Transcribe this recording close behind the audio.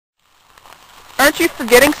Aren't you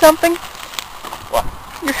forgetting something? What?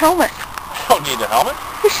 Your helmet. I don't need a helmet.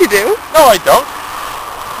 Yes, you do. No, I don't.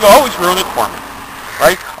 You always ruin it for me.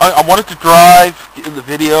 Right? I wanted to drive in the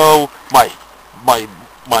video, my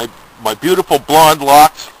beautiful blonde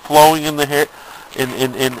locks flowing in the hair, in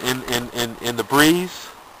the breeze.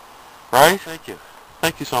 Right? Thank you.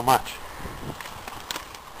 Thank you so much.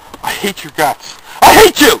 I hate your guts. I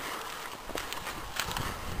hate you!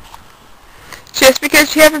 Just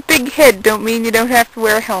because you have a big head don't mean you don't have to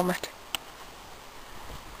wear a helmet.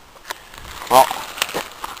 Well,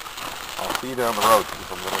 I'll see you down the road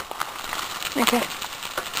because I'm gonna... Okay.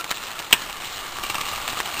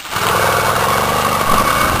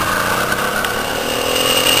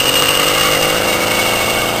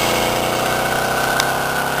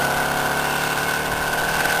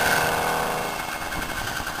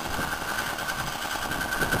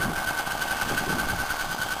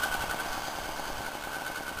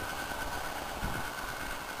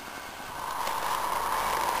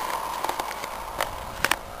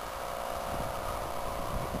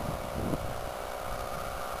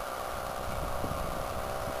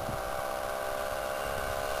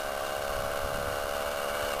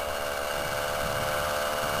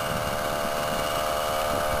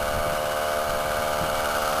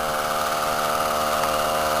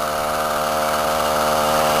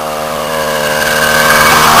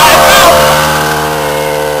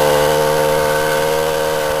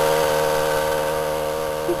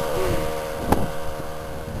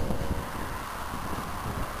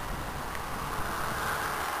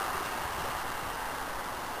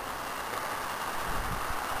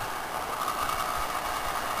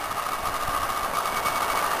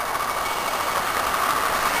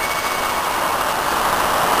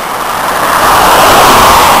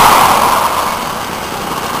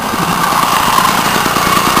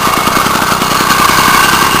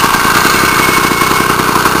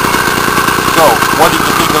 What did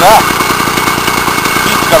you think of that?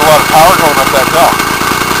 He's got a lot of power going up that hill.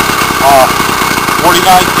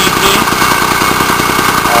 49 cc,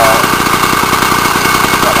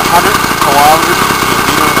 about 100 kilometers to a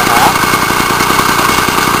liter and a half.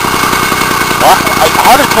 Well,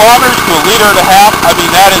 100 kilometers to a liter and a half, I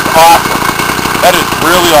mean, that is awesome. That is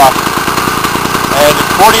really awesome. And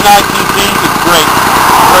it's 49 cc's, it's great.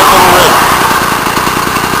 Great little rig.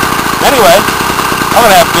 Anyway, I'm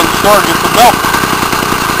going to have to go to the store and get some milk.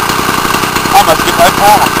 I must get my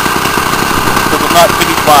pack because I'm not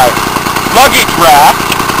finished my luggage rack.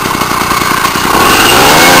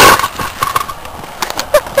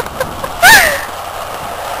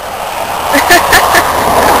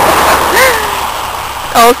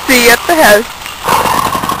 I'll see you at the house.